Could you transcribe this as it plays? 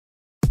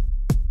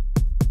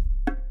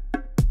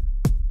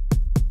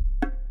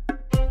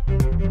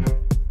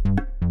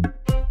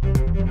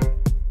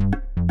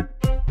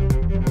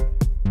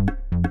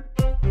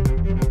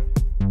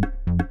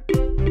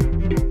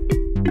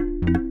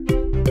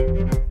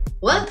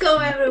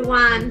Welcome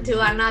everyone to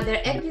another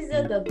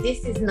episode of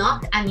This Is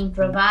Not an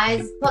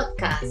Improvised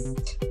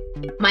Podcast.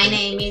 My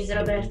name is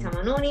Roberta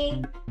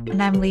Manoni.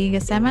 And I'm Liga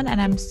Seman, and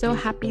I'm so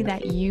happy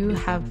that you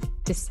have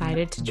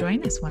decided to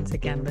join us once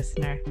again,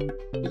 listener.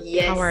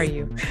 Yes. How are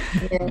you?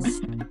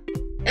 Yes.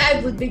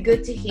 It would be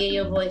good to hear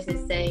your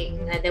voices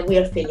saying that we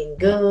are feeling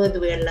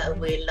good.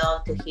 We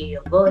love to hear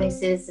your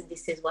voices.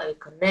 This is why we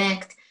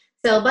connect.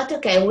 So, but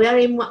okay, we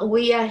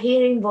are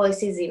hearing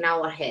voices in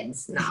our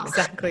heads now.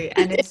 Exactly.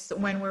 And it's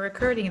when we're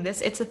recording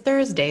this, it's a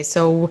Thursday.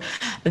 So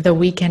the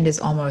weekend is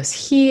almost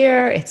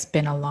here. It's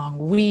been a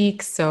long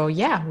week. So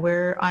yeah,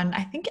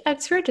 I think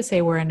it's fair to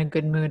say we're in a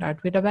good mood,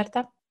 aren't we,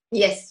 Roberta?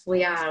 Yes,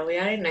 we are. We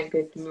are in a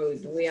good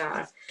mood. We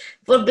are.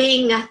 For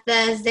being a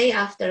Thursday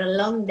after a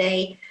long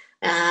day,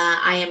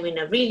 I am in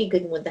a really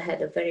good mood. I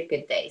had a very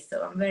good day.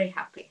 So I'm very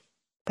happy.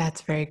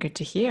 That's very good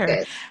to hear.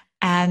 Good.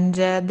 And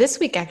this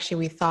week, actually,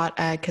 we thought,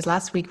 because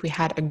last week we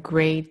had a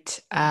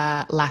great,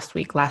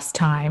 last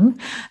time,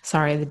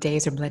 sorry, the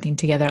days are blending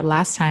together.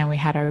 Last time we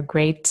had a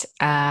great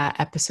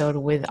episode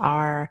with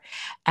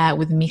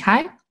with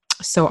Mihai.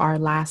 So our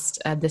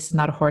last, This Is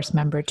Not a Horse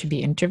member to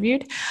be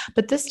interviewed.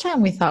 But this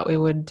time we thought we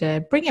would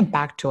bring it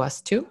back to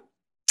us too.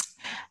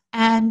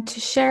 And to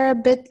share a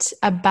bit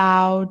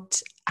about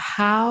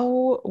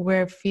how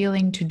we're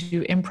feeling to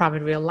do improv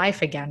in real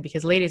life again,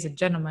 because ladies and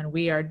gentlemen,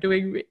 we are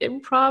doing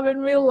improv in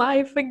real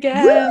life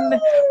again.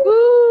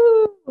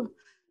 Woo!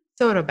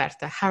 So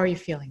Roberta, how are you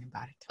feeling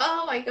about it?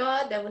 Oh my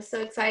God, I was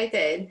so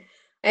excited.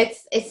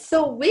 It's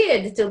so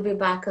weird to be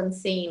back on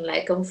scene.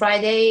 Like on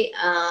Friday,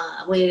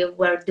 we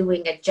were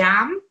doing a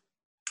jam.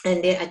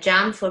 And a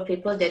jam, for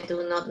people that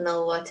do not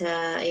know what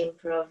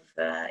improv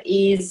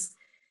is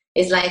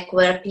like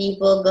where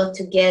people go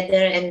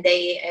together and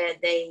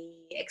they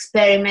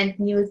experiment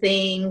new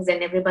things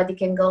and everybody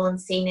can go on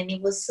scene. And it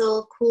was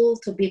so cool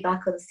to be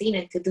back on scene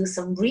and to do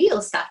some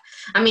real stuff.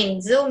 I mean,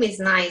 Zoom is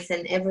nice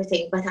and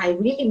everything, but I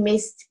really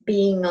missed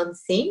being on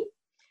scene.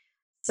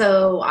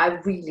 So I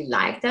really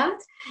like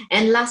that.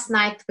 And last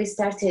night we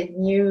started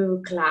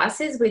new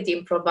classes with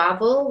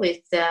Improbable,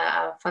 with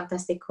a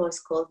fantastic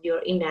course called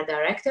Your Inner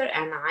Director.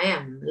 And I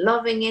am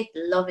loving it,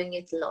 loving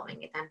it,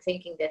 loving it. I'm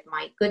thinking that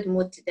my good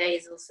mood today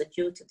is also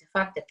due to the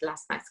fact that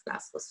last night's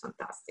class was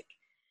fantastic.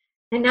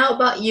 And how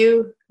about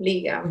you,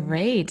 Liga?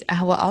 Great.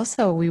 Well,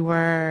 also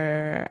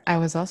I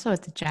was also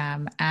at the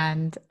jam,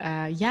 and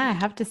yeah, I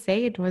have to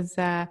say it was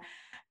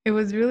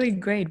really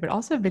great, but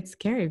also a bit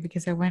scary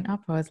because I went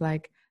up. I was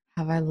like,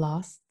 have I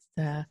lost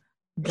the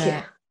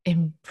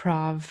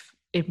improv,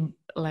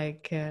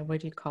 what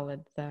do you call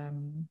it? The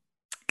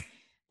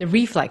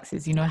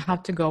reflexes, how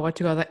to go, what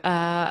to go, like,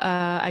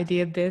 I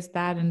did this,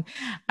 that, and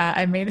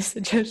I made a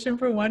suggestion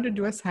for one to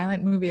do a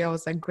silent movie. I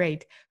was like,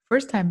 great,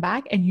 first time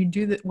back, and you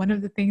do one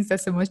of the things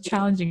that's the most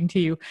challenging to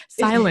you,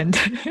 silent.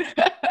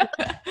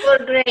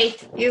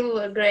 You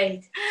were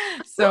great.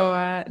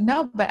 So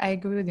no, but I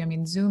agree with you. I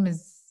mean, Zoom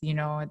is,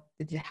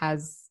 it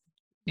has,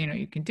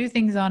 you can do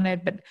things on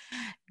it, but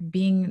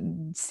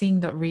seeing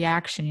the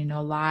reaction,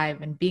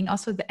 live, and being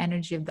also the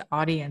energy of the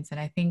audience. And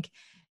I think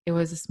it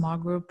was a small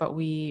group, but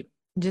we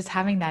just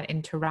having that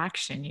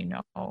interaction,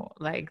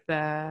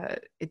 I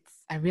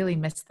really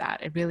missed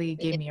that. It really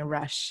gave me a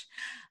rush.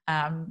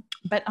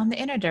 But on the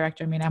inner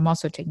director, I mean, I'm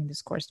also taking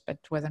this course, but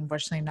was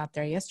unfortunately not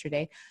there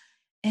yesterday.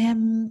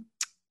 Because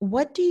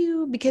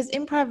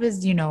improv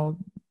is,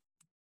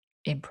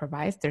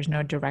 improvised, there's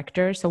no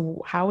director.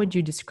 So how would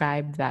you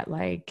describe that,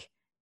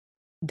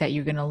 that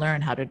you're going to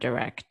learn how to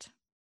direct?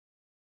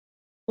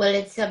 Well,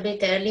 it's a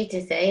bit early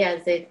to say,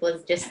 as it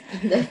was just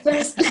the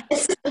first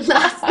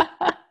lesson.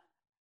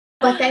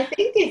 But I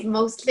think it's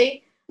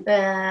mostly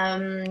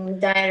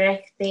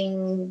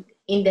directing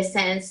in the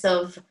sense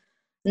of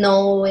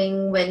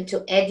knowing when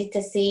to edit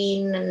a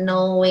scene,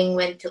 knowing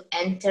when to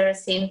enter a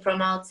scene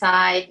from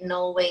outside,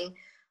 knowing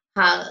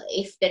how,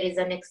 if there is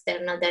an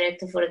external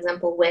director, for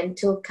example, when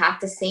to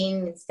cut a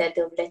scene instead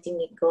of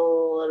letting it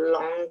go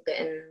long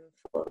and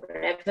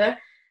forever.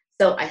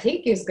 So I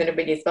think it's going to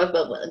be this, but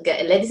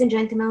ladies and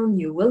gentlemen,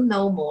 you will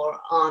know more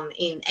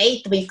in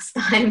 8 weeks'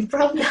 time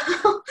from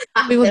now.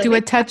 We will do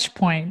a touch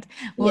point.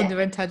 We'll do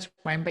a touch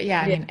point. But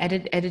yeah, I mean,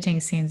 editing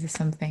scenes is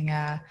something.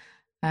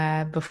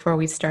 Before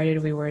we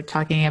started, we were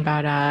talking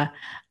about a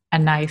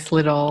nice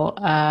little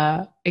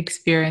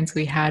experience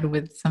we had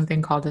with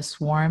something called a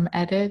swarm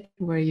edit,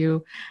 where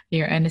you're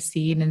in a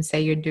scene and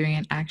say you're doing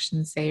an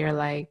action, say you're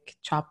like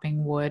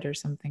chopping wood or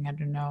something, I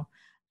don't know,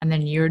 and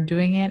then you're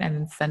doing it, and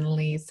then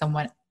suddenly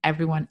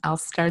everyone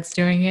else starts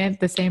doing it,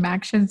 the same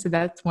action. So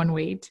that's one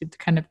way to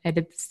kind of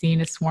edit the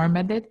scene, a swarm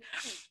edit.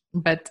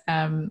 But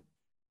it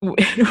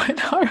went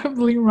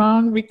horribly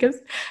wrong because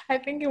I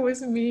think it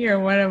was me or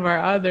one of our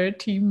other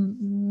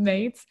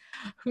teammates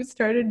who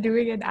started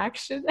doing an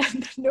action,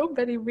 and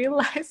nobody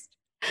realized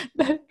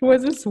that it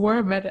was a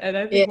swarm. And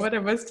I think one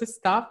of us just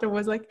stopped and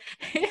was like,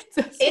 it's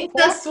a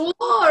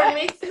swarm.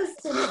 It's a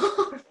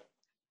swarm.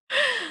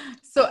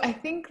 So I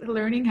think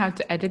learning how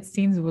to edit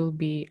scenes will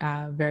be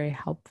very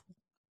helpful.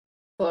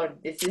 for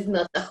this is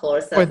not a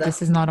horse Or as a this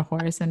is not a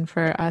horse, and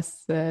for us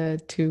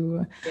to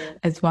yeah.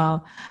 as well.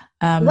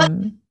 What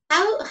Um,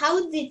 how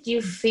did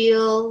you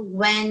feel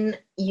when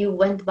you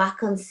went back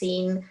on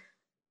scene?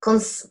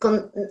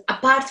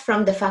 Apart from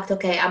the fact,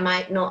 okay, I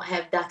might not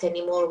have that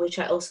anymore, which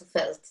I also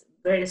felt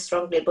very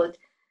strongly, but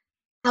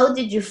how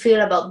did you feel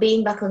about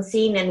being back on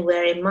scene and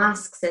wearing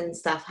masks and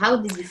stuff? How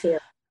did you feel?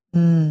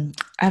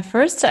 at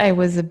first, I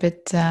was a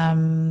bit,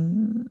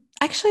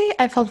 actually,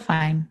 I felt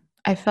fine.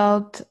 I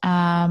felt,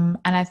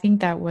 and I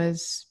think that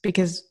was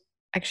because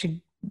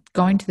actually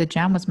going to the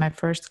jam was my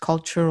first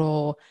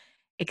cultural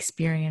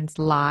experience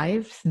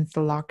live since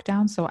the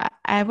lockdown. So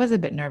I was a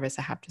bit nervous,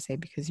 I have to say,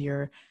 because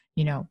you're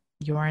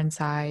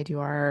inside,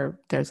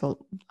 there's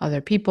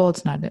other people.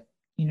 It's not,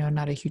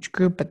 not a huge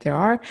group, but there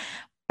are.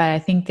 But I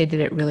think they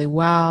did it really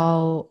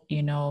well,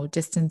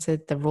 distances,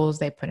 the rules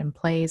they put in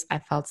place. I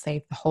felt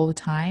safe the whole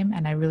time.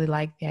 And I really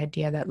like the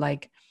idea that,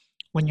 like,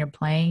 when you're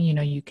playing,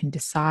 you can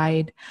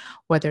decide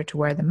whether to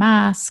wear the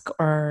mask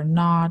or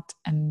not.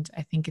 And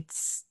I think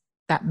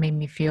that made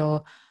me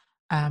feel,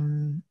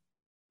 um,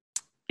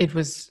 it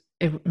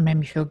made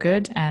me feel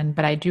good.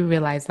 But I do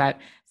realize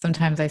that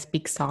sometimes I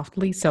speak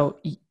softly. So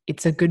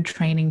it's a good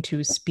training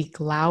to speak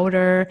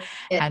louder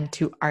Yeah, and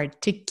to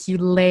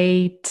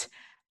articulate.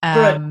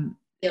 project Um,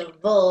 your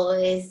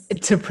voice.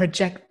 to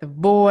project the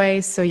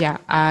voice. So yeah,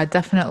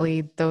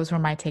 definitely those were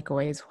my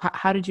takeaways.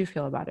 How did you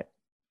feel about it?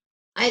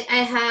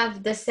 I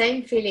have the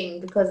same feeling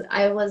because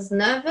I was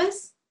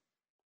nervous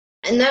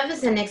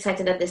and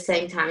excited at the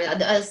same time.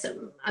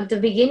 At the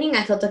beginning,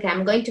 I thought, okay,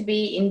 I'm going to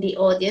be in the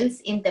audience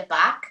in the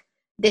back,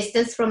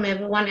 distance from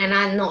everyone, and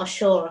I'm not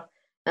sure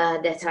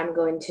that I'm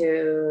going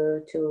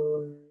to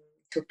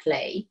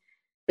play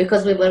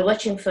because we were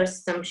watching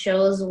first some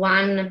shows,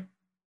 one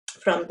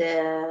from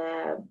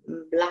the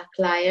Black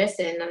Liars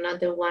and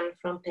another one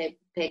from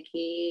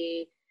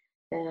Peggy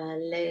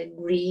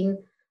Green,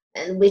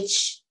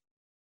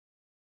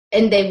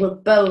 and they were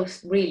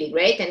both really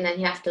great. And then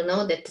you have to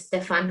know that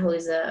Stefan, who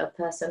is a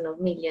person of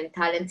million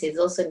talents, is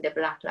also in the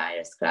Black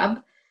Liars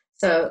Club.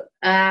 So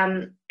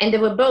and they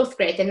were both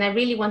great, and I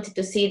really wanted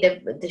to see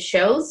the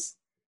shows,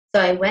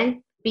 so I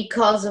went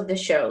because of the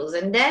shows.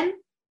 And then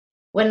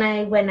when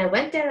I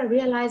went there, I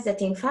realized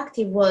that in fact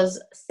it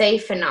was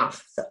safe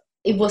enough. So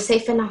it was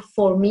safe enough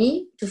for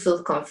me to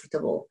feel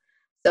comfortable.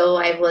 So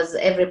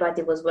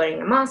everybody was wearing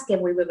a mask,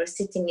 and we were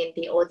sitting in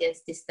the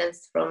audience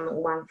distance from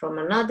one from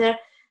another.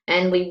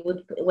 And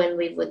when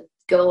we would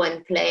go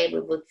and play, we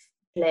would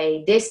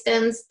play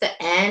distanced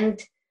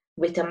and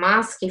with a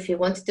mask if you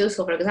wanted to.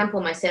 So for example,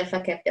 myself,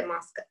 I kept the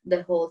mask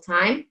the whole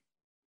time,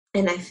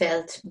 and I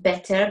felt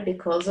better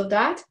because of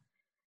that.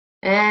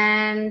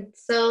 And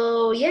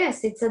so,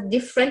 yes, it's a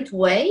different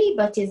way,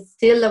 but it's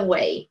still a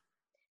way.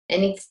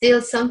 And it's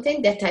still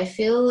something that I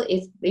feel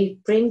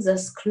it brings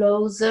us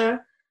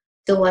closer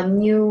to a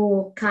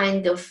new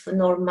kind of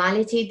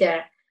normality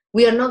there.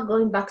 We are not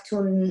going back to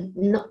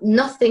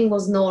nothing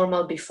was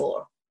normal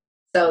before.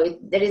 So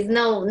there is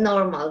no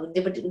normal.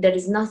 There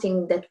is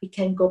nothing that we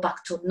can go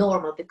back to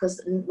normal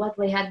because what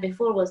we had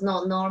before was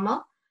not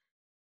normal.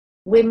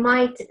 We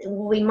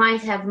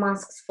might have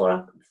masks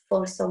for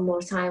some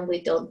more time.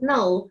 We don't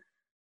know,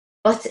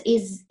 but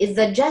is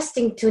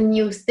adjusting to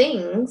new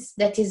things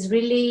that is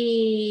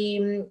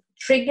really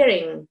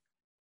triggering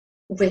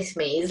with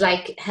me. It's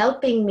like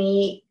helping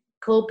me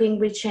coping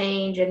with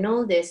change and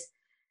all this.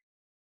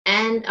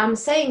 And I'm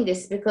saying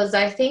this because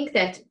I think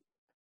that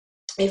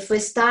if we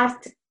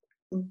start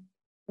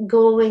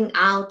going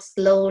out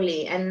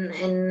slowly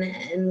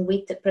and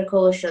with the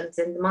precautions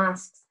and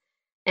masks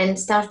and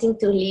starting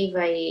to live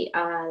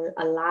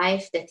a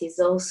life that is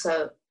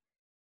also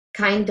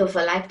kind of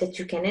a life that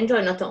you can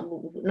enjoy,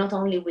 not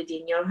only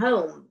within your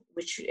home,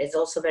 which is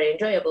also very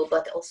enjoyable,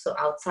 but also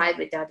outside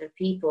with other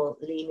people,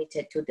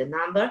 limited to the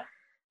number.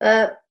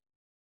 Uh,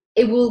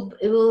 it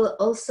will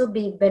also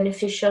be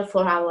beneficial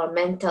for our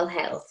mental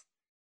health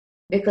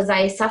because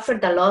I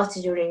suffered a lot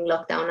during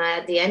lockdown.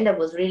 At the end, I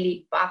was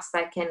really past.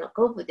 I cannot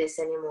cope with this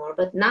anymore.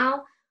 But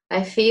now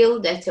I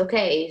feel that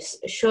okay,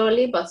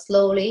 surely but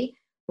slowly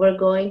we're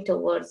going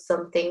towards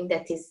something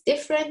that is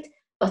different.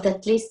 But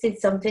at least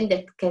it's something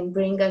that can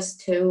bring us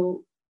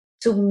to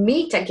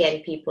meet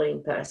again people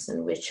in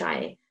person, which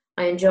I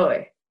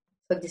enjoy.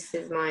 So this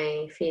is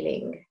my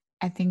feeling.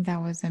 I think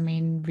that was, I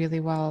mean,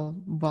 really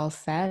well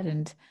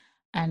said,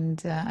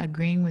 and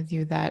agreeing with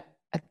you that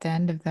at the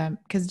end of the,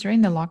 because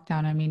during the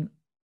lockdown, I mean,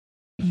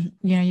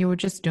 you were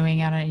just doing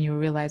it and you were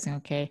realizing,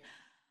 okay,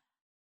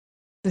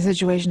 the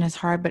situation is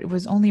hard, but it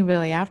was only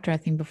really after, I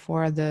think,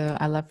 before I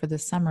left for the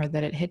summer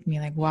that it hit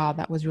me like, wow,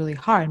 that was really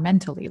hard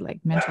mentally,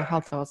 like mental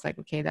health. I was like,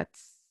 okay,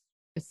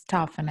 it's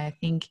tough. And I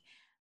think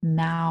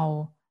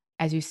now,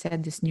 as you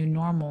said, this new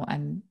normal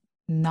and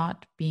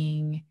not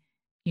being,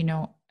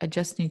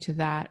 adjusting to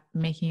that,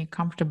 making it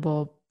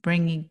comfortable,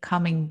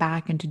 coming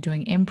back into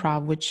doing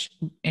improv,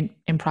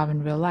 improv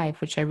in real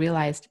life, which I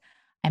realized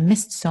I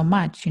missed so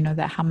much,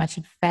 that how much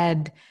it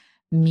fed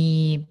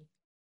me,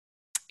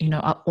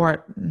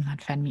 or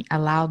not fed me,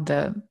 allowed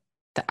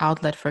the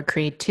outlet for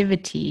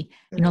creativity,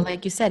 you know,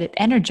 like you said, it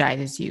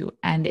energizes you,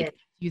 and it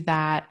gives you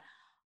that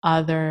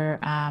other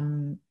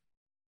and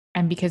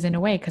because in a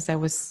way, because I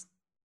was,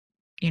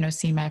 you know,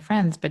 seeing my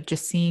friends, but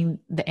just seeing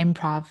the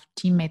improv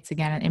teammates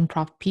again and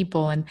improv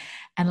people, and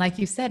like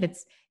you said,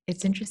 it's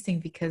interesting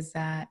because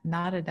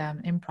not at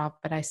improv,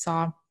 but I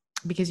saw,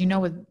 because you know,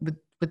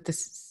 with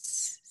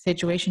this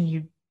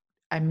situation,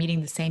 I'm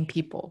meeting the same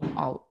people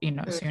all, you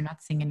know, so you're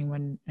not seeing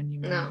anyone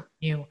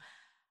new.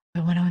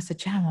 But when I was at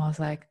Jam, I was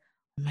like,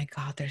 oh my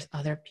God, there's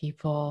other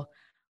people,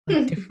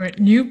 like different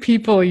new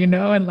people, you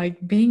know, and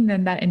like being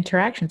in that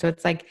interaction. So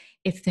it's like,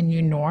 it's the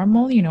new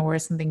normal, you know, where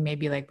something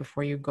maybe like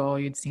before you go,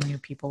 you'd see new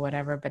people,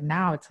 whatever. But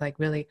now it's like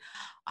really,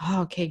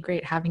 oh, okay,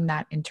 great. Having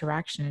that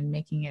interaction and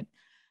making it,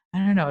 I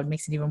don't know, it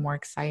makes it even more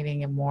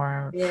exciting and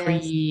more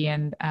free.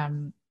 And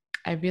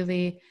I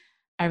really,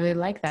 I really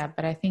like that.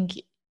 But I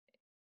think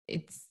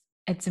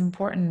it's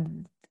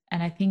important.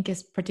 And I think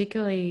it's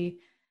particularly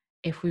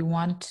if we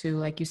want to,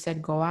 like you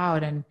said, go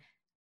out and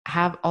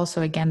have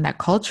also again that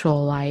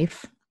cultural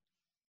life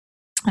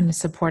and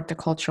support the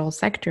cultural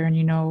sector, and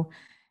you know,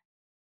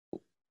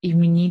 you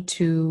need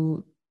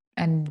to,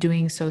 and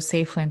doing so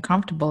safely and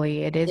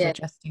comfortably, it is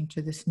adjusting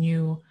to this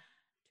new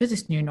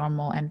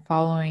normal and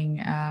following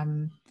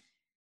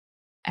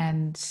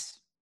and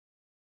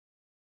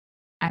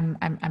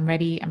I'm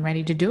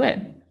ready to do it.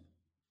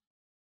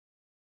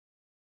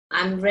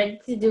 I'm ready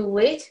to do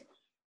it.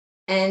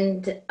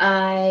 And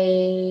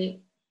I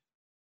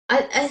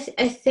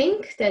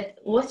think that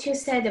what you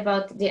said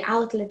about the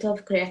outlet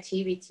of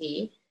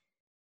creativity,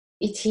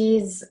 it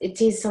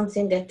is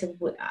something that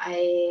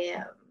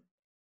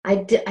I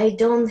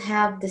don't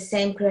have the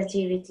same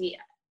creativity,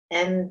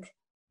 and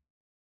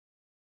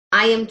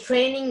I am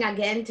training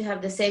again to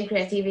have the same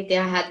creativity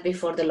I had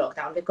before the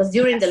lockdown, because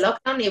during the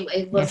lockdown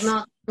it was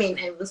not, I mean,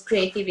 I was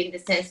creative in the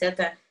sense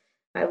that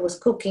I was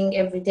cooking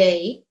every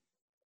day,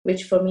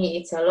 which for me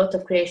it's a lot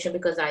of creation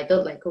because I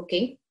don't like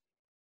cooking.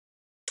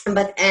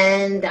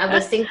 And I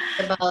was thinking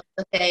about,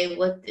 okay,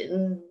 what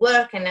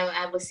work, and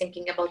I was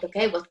thinking about,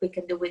 okay, what we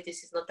can do with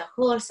This Is Not a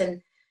Horse,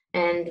 and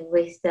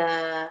with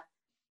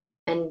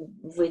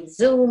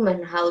Zoom,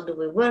 and how do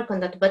we work on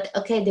that. But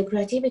okay, the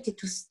creativity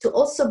to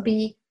also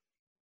be,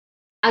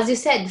 as you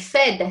said,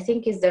 fed, I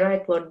think is the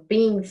right word,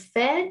 being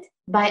fed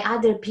by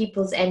other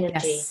people's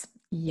energy.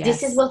 Yes.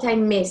 This is what I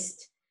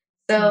missed.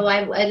 So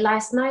I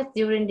last night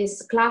during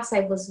this class, I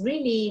was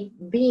really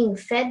being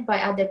fed by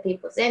other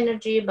people's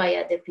energy, by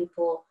other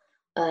people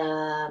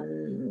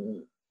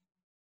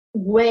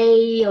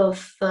way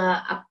of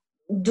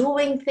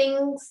doing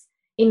things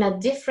in a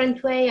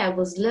different way. I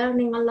was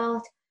learning a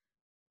lot,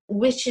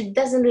 which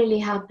doesn't really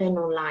happen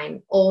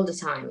online all the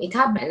time. It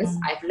happens.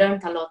 I've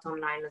learned a lot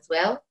online as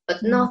well,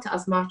 but not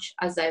as much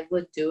as I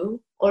would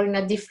do, or in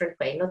a different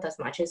way. Not as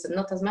much.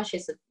 Not as much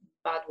is a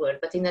bad word,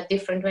 but in a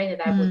different way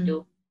that I would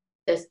do,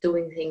 just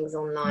doing things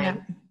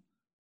online.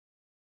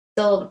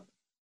 So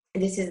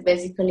this is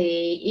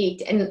basically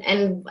it.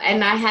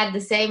 And I had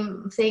the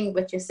same thing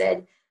what you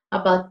said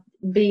about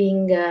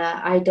being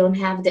I don't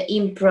have the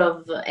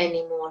improv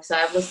anymore. So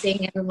I was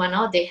saying everyone,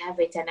 oh, they have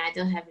it and I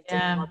don't have it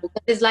anymore,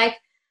 because it's like,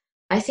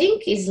 I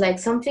think it's like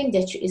something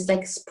that is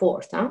like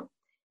sport, huh?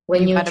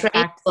 When you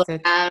train for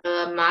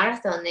a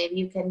marathon, maybe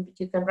you can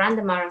run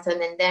the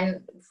marathon, and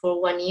then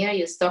for 1 year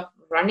you stop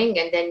running,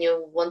 and then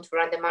you want to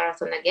run the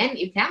marathon again.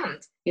 You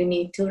can't. You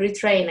need to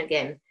retrain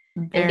again.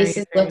 And this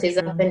is what is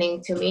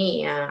happening to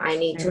me. I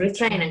need to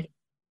retrain again,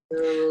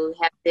 to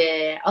have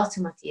the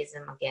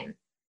automatism again.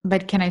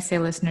 But can I say,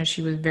 listeners,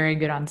 she was very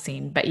good on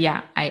scene. But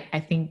yeah, I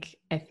think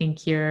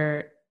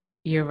you're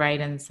right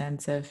in the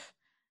sense of,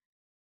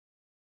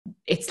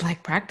 it's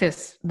like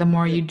practice. The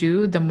more you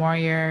do, the more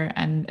you're,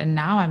 and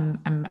now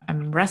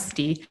I'm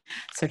rusty,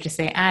 so to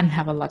say, and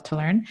have a lot to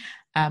learn.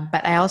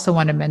 But I also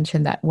want to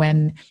mention that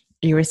when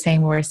you were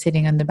saying we were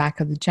sitting on the back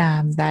of the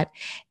Jam, that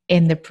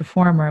in the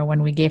performer,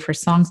 when we gave her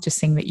songs to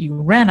sing, that you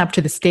ran up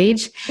to the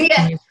stage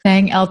and you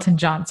sang Elton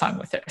John song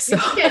with her. So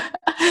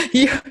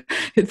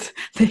it's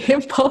the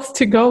impulse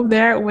to go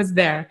there was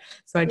there.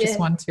 So I just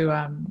want to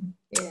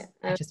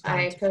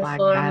I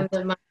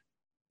performed my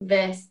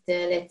best,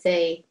 let's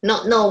say,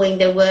 not knowing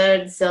the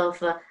words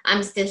of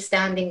I'm Still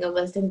Standing of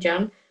Elton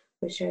John,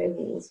 which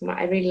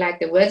I really like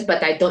the words,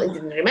 but I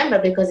didn't remember,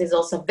 because it's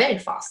also a very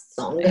fast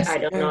song. I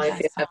don't know if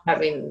you have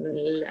been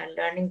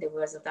learning the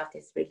words of that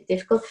is really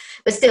difficult,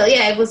 but still,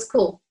 yeah, it was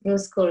cool. It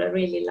was cool. I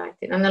really liked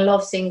it, and I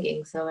love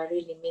singing, so I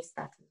really miss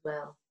that as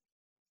well.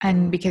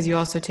 And because you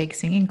also take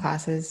singing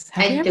classes,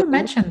 have you ever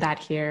mentioned that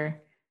here?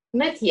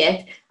 Not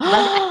yet,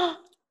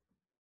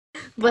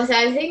 but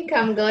I think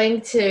I'm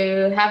going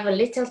to have a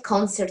little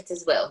concert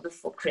as well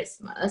before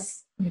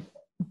Christmas.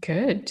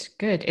 Good.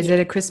 Is it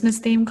a Christmas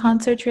themed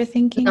concert you're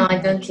thinking? No, I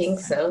don't think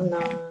so. No,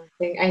 I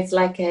think it's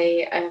like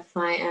a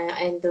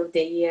end of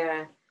the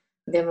year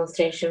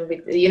demonstration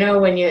with, you know,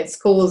 when you're at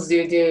schools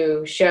you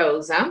do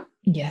shows, huh?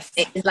 Yes.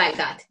 It's like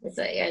that. It's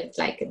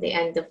like at the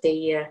end of the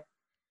year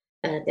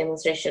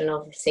demonstration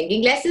of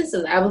singing lessons.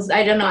 So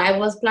I don't know, I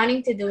was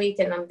planning to do it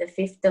on the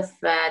 5th of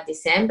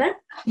December.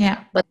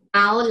 Yeah. But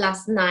now,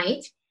 last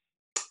night,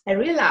 I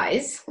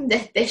realized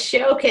that the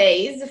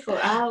showcase for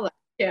our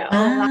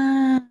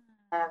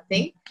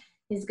thing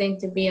is going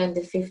to be on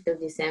the 5th of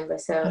December.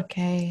 So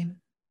okay,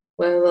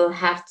 we will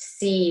have to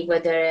see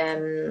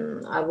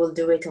whether I will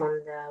do it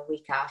on the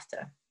week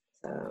after.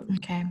 So,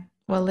 okay.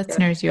 Well,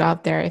 listeners, you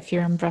out there, if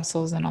you're in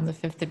Brussels and on the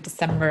 5th of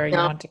December, you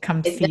want to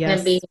come it's see gonna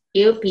us. be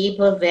few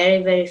people,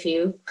 very, very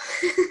few.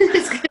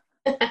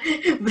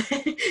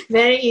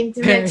 Very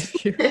intimate. Very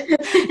few.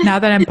 Now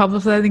that I'm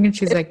publicizing it,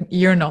 she's like,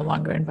 you're no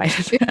longer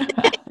invited.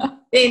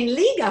 In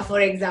Liga,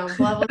 for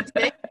example, I would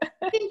say,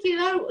 I think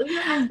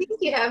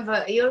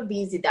you're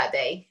busy that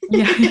day.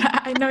 yeah,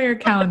 I know your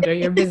calendar.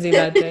 You're busy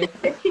that day.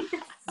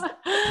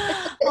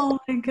 Oh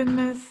my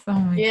goodness. Oh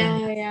my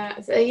goodness. Yeah.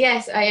 So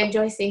yes, I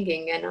enjoy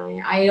singing,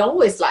 and I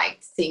always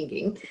liked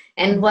singing.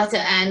 And what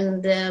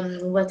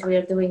we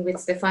are doing with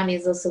Stefan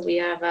is also we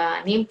have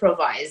an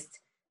improvised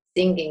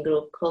singing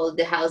group called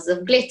the House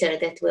of Glitter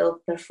that will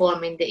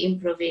perform in the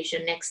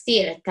Improvision next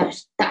year.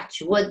 Touch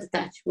wood,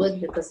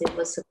 because it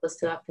was supposed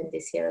to happen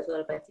this year as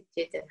well, but it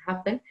didn't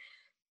happen.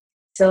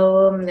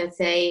 So let's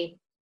say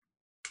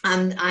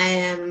I'm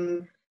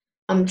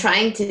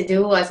trying to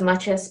do as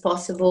much as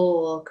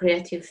possible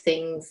creative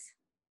things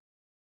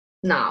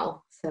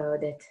now so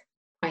that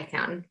I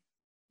can.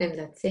 And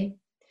let's see.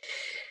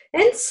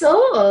 And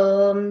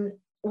so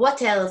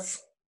what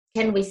else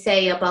can we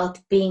say about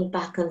being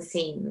back on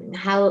scene?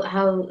 How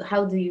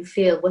do you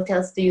feel? What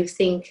else do you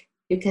think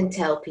you can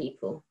tell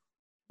people?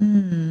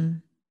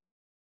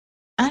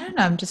 I don't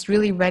know. I'm just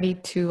really ready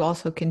to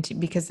also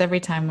continue, because every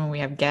time when we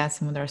have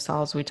guests and with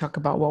ourselves, we talk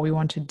about what we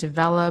want to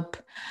develop,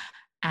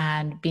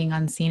 and being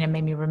on scene, it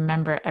made me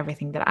remember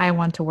everything that I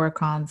want to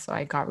work on. So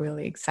I got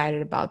really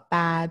excited about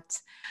that.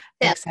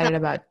 Excited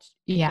about,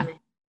 yeah.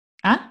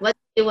 Huh? What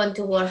do you want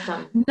to work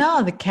on?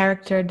 No, the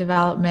character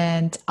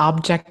development,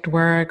 object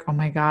work. Oh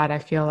my God. I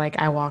feel like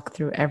I walk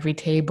through every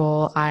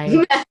table.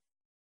 I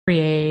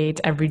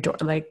create every door,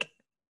 like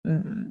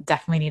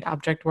definitely need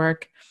object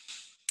work.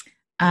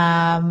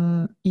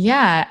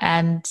 Yeah,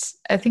 and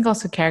I think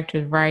also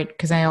characters, right?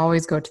 Because I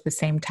always go to the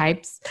same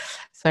types.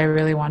 So I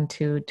really want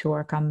to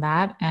work on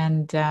that.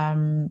 And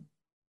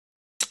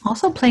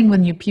also playing with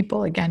new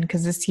people again,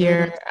 because this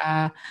year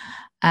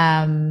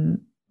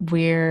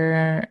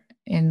we're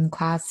in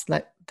class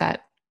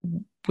that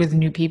with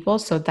new people,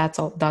 so that's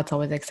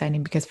always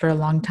exciting, because for a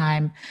long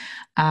time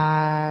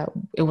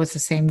it was the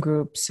same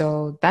group.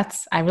 So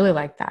I really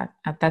like that.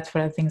 That's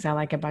one of the things I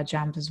like about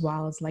jams as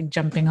well, is like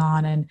jumping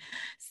on and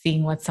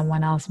seeing what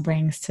someone else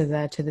brings to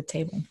the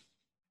table.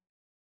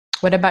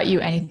 What about you?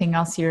 Anything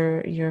else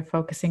you're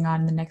focusing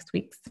on in the next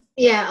weeks?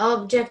 Yeah,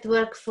 object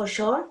work for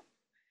sure.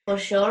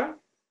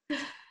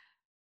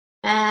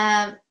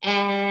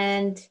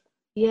 And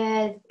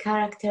yeah,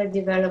 character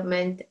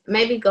development,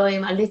 maybe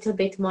going a little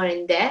bit more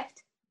in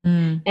depth,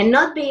 and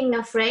not being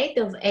afraid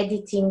of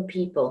editing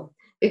people,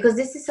 because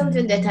this is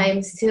something that I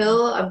am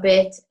still a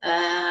bit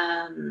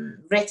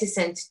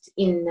reticent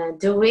in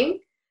doing,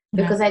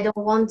 because I don't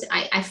want,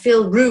 I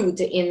feel rude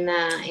in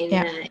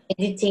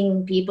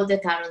editing people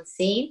that are on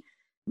scene,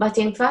 but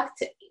in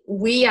fact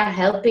we are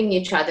helping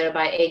each other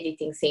by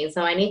editing scenes.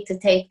 So I need to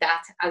take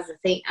that as a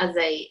thing, as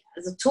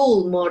a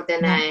tool, more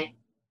than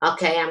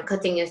okay, I'm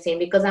cutting your scene,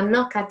 because I'm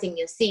not cutting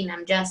your scene.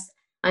 I'm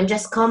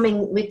just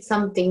coming with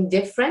something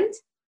different,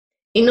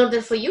 in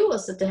order for you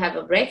also to have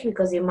a break,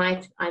 because I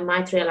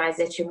might realize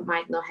that you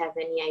might not have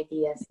any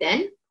ideas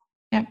then.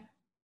 Yeah.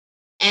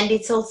 And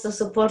it's also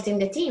supporting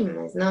the team.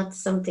 It's not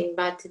something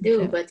bad to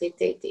do, but it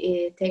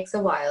takes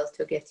a while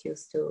to get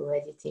used to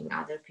editing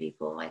other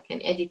people. I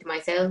can edit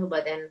myself,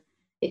 but then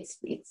it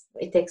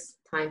takes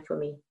time for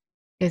me.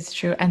 It's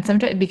true. And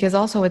sometimes, because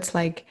also it's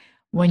like,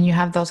 when you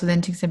have those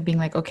instincts of being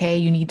like, okay,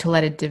 you need to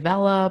let it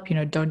develop,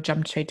 don't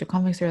jump straight to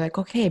conflicts. You're like,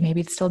 okay,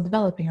 maybe it's still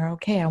developing, or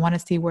okay, I want to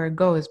see where it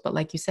goes. But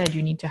like you said,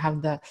 you need to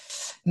have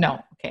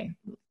okay,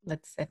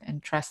 let's sit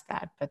and trust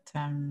that. But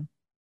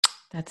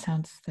that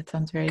sounds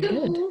very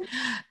good.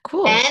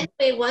 Cool. And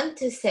we want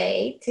to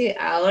say to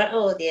our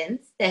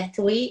audience that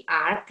we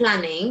are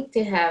planning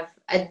to have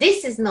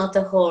This Is Not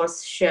a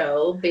Horse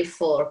show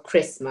before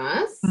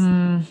Christmas.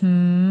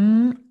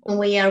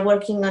 We are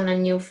working on a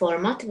new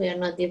format. We are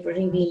not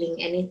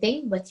revealing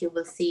anything, but you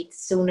will see it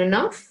soon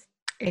enough.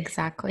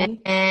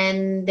 Exactly.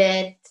 And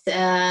that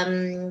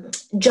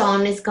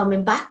John is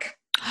coming back.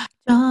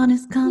 John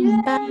is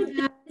coming back.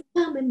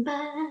 Coming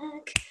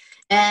back.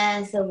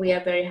 And so we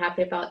are very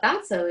happy about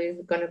that. So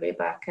we're going to be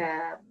back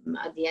at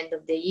the end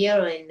of the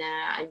year in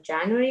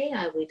January.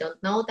 We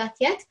don't know that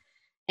yet.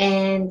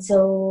 And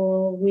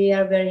so we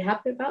are very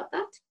happy about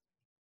that.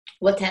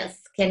 What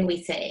else can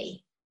we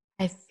say?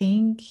 I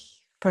think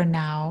for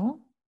now,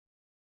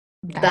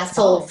 That's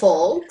all,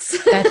 folks.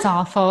 That's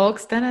all,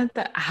 folks.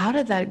 How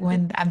did that,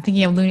 when I'm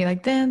thinking of Looney,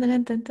 like dun,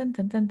 dun, dun, dun,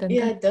 dun, dun, dun,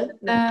 Yeah, dun,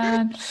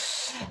 dun.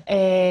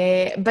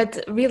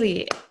 But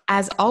really,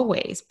 as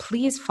always,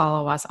 please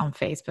follow us on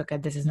Facebook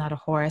at This Is Not a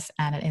Horse,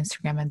 and at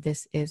Instagram at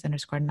This Is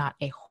 _ Not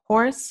a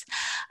Horse,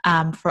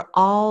 for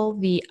all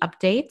the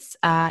updates.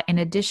 In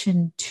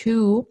addition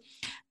to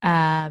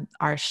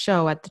our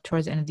show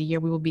towards the end of the year,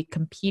 we will be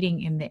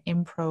competing in the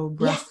Impro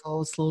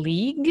Brussels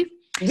League.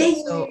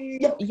 Yay! So,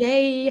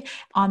 yay!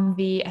 On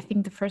I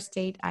think the first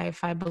date,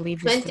 if I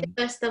believe, is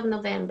 21st of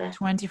November.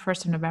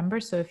 21st of November.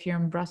 So if you're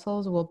in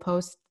Brussels, we'll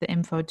post the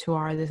info to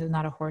our This Is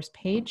Not a Horse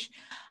page.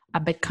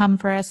 But come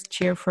for us,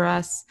 cheer for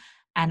us.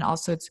 And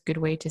also, it's a good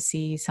way to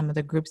see some of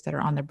the groups that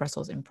are on the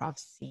Brussels improv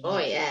scene. Oh,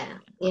 yeah.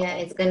 Yeah,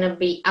 it's going to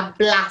be a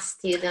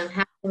blast. You don't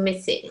have to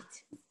miss it.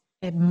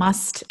 It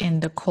must in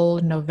the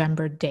cold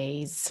November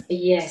days.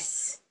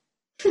 Yes.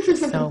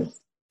 So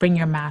bring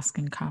your mask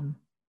and come.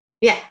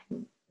 Yeah.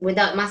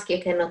 Without mask,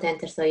 you cannot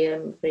enter, so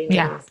you bring the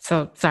mask.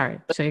 So sorry.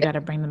 So you got to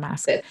bring the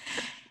mask.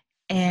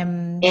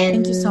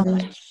 Thank you so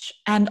much.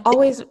 And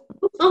always,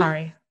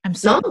 sorry, I'm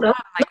so I'm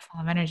like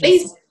full of energy.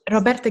 Please.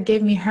 Roberta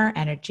gave me her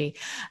energy.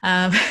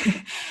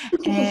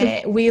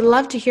 We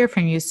love to hear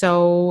from you.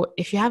 So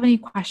if you have any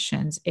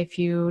questions, if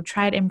you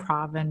tried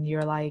improv and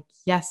you're like,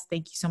 yes,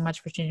 thank you so much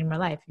for changing my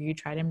life. If you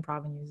tried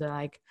improv and you're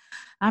like,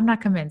 I'm not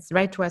convinced,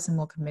 write to us and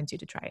we'll convince you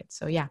to try it.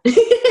 So yeah.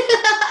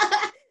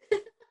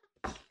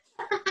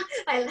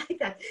 I like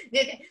that.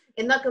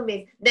 You're not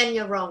convinced. Then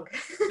you're wrong.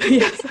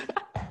 Yes.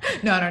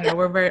 No.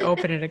 We're very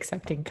open and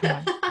accepting.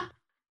 Come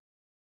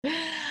on.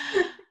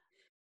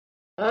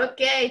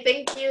 Okay.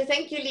 Thank you.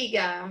 Thank you,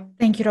 Liga.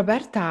 Thank you,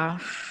 Roberta.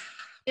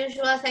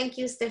 Usual. Thank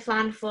you,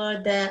 Stefan, for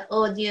the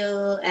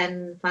audio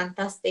and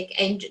fantastic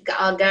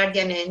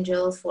guardian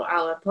angels for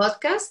our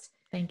podcast.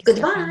 Thank you.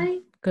 Goodbye.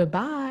 Stefan.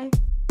 Goodbye.